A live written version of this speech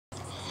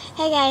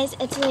Hey guys,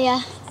 it's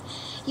Leah.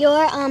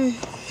 Your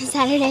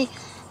Saturday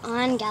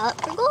on Gallop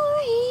for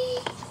Glory.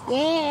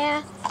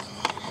 Yeah.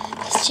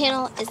 This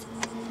channel is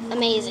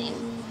amazing.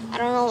 I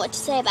don't know what to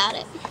say about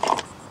it.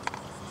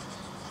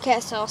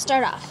 Okay, so I'll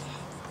start off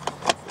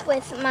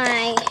with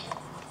my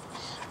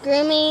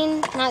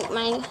grooming,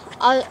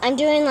 I'm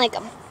doing like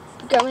a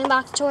grooming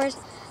box tours.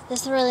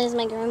 This really is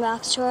my grooming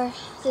box tour.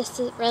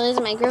 Really is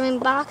my grooming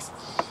box.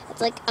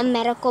 It's like a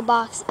medical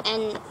box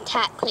and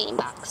tat cleaning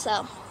box,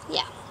 so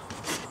yeah.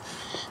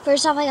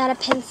 First off, I got a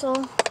pencil,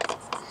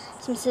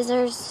 some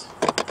scissors,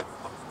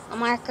 a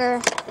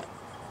marker,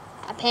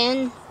 a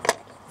pen,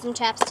 some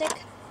chapstick,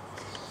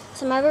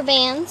 some rubber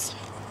bands,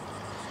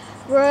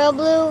 royal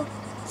blue,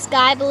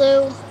 sky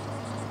blue,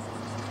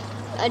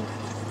 a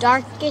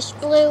darkish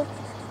blue,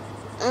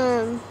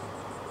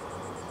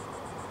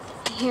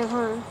 here,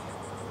 hold on.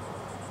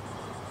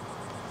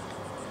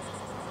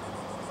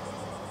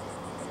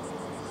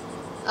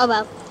 Oh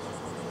well.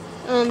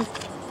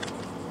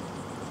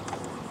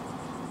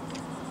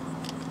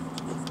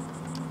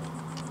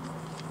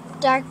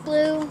 Dark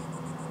blue,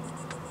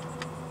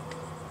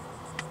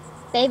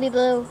 baby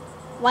blue,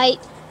 white,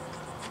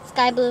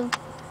 sky blue,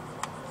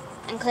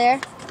 and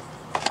clear.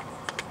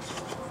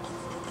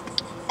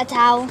 A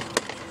towel.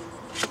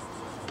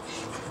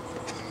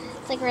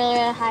 It's like really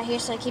hot here,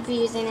 so I keep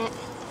using it.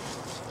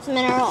 Some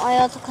mineral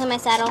oil to clean my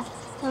saddle.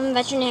 Some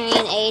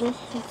veterinarian aid.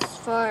 It's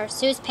for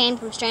soothes pain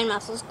from strained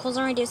muscles, cools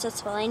and reduces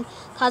swelling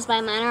caused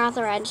by minor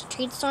arthritis,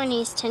 treats sore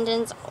knees,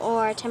 tendons,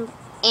 or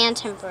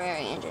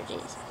temporary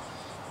injuries.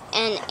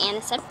 And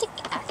antiseptic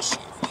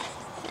action.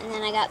 And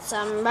then I got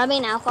some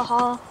rubbing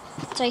alcohol.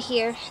 It's right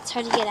here. It's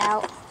hard to get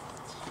out.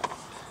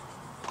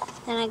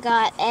 Then I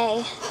got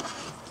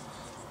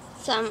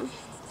some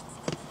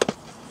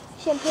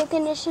shampoo,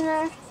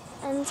 conditioner,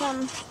 and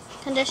some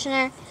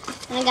conditioner.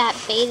 And I got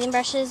bathing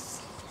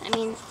brushes.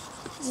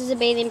 This is a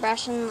bathing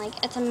brush, and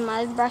like it's a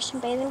mud brush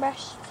and bathing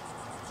brush.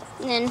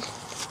 And then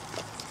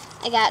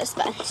I got a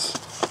sponge.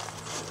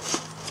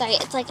 Sorry,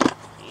 it's like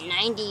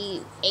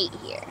 98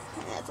 here.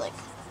 And that's like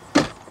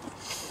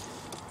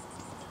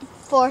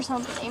 4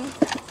 something.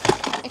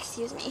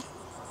 Excuse me.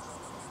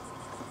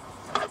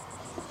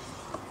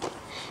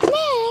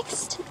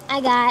 Next, I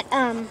got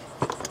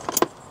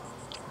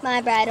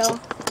my bridle,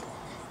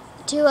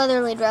 2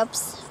 other lead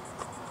ropes,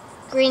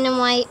 green and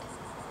white,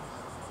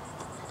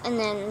 and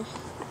then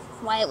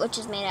white, which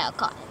is made out of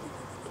cotton.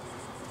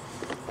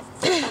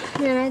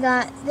 And then I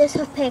got this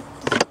hoof pick,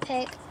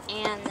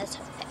 and this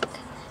hoof pick.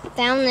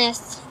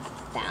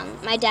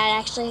 My dad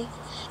actually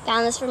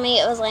found this for me.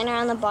 It was laying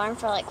around the barn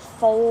for like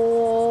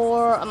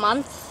a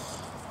month.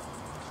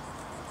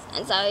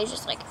 And so he's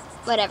just like,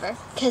 whatever.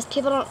 Because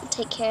people don't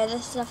take care of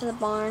this stuff in the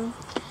barn.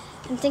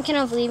 I'm thinking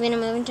of leaving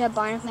and moving to a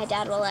barn if my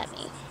dad will let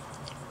me.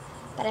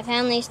 But I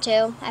found these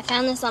 2. I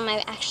found this on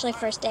my actually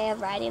first day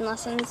of riding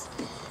lessons.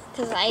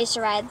 Because I used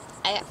to ride,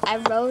 I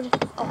rode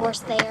a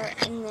horse there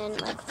and then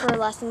like for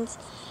lessons.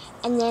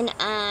 And then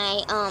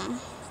I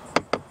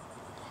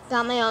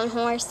got my own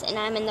horse and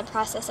I'm in the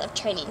process of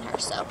training her.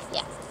 So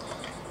yeah.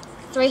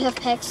 3 hoof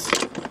picks,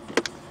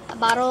 a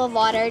bottle of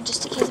water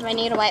just in case if I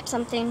need to wipe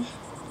something,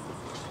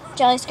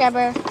 jelly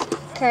scrubber,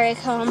 curry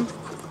comb,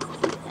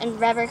 and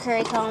rubber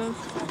curry comb,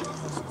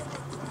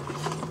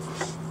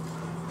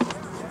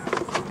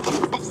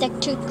 a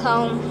thick tooth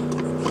comb.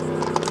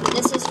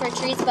 This is for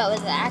treats, but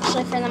was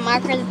actually for the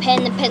marker, the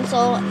pen, the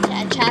pencil,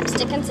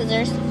 chapstick, and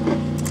scissors.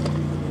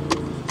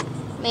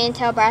 Mane and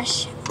tail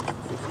brush,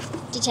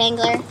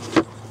 detangler,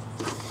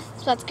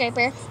 spot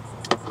scraper,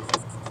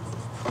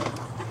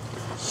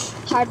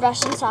 hard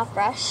brush and soft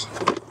brush.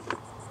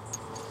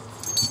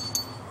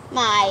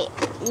 My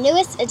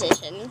newest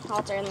addition,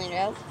 halter and lead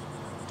rope.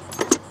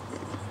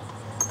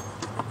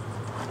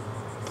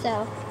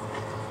 So,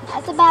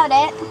 that's about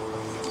it.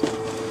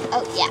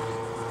 Oh, yeah.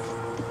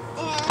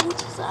 And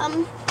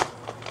some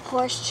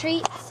horse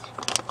treats.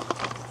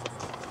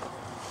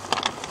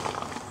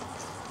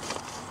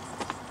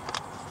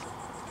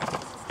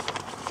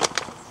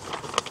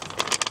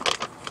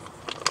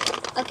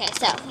 Okay,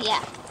 so,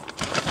 yeah.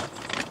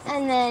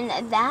 And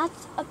then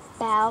that's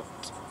about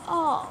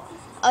all.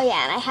 Oh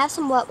yeah, and I have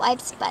some wet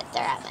wipes, but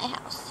they're at my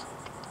house.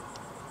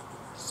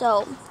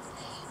 So,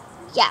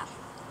 yeah.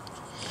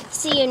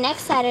 See you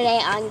next Saturday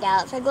on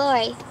Gallop for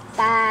Glory.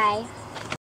 Bye.